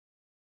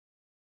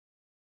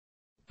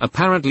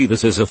Apparently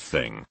this is a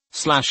thing.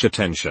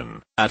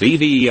 Attention. At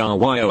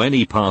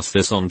EVERYONE pass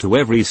this on to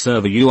every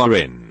server you are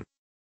in.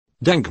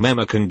 Dank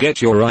member can get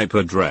your IP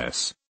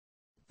address.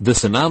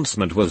 This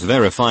announcement was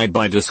verified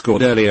by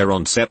Discord earlier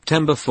on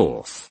September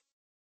 4th.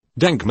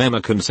 Dank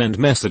member can send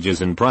messages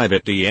in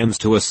private DMs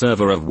to a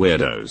server of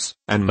weirdos,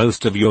 and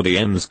most of your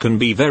DMs can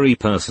be very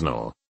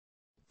personal.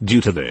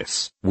 Due to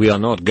this, we are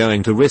not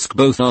going to risk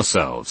both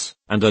ourselves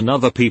and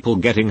another people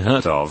getting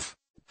hurt of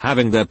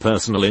having their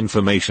personal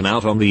information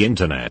out on the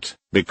internet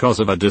because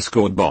of a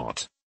Discord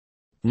bot.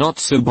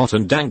 NotSoBot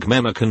and Dank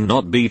member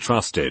cannot be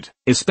trusted,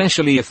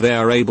 especially if they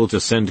are able to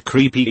send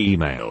creepy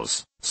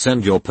emails,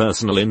 send your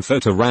personal info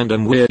to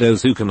random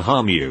weirdos who can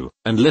harm you,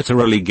 and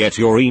literally get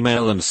your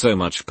email and so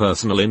much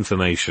personal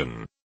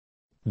information.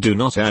 Do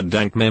not add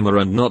Dank member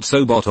and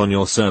NotSoBot on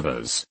your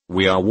servers,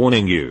 we are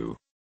warning you.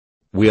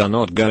 We are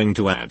not going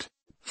to add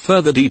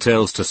further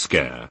details to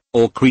scare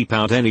or creep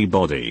out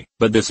anybody,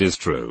 but this is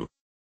true.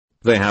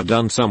 They have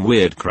done some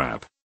weird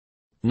crap.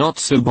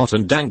 NotSoBot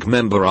and Dank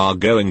member are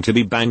going to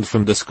be banned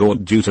from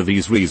Discord due to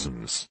these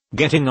reasons.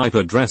 Getting IP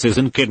addresses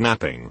and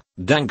kidnapping.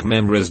 Dank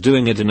member is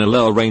doing it in a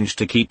lower range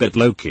to keep it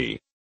low-key.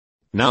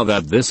 Now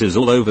that this is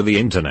all over the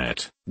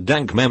internet,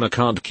 Dank member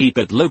can't keep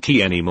it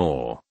low-key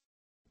anymore.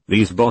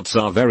 These bots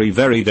are very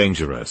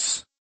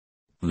dangerous.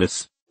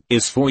 This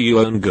is for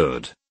your own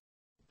good.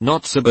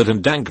 NotSoBot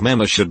and Dank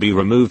member should be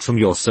removed from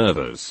your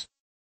servers.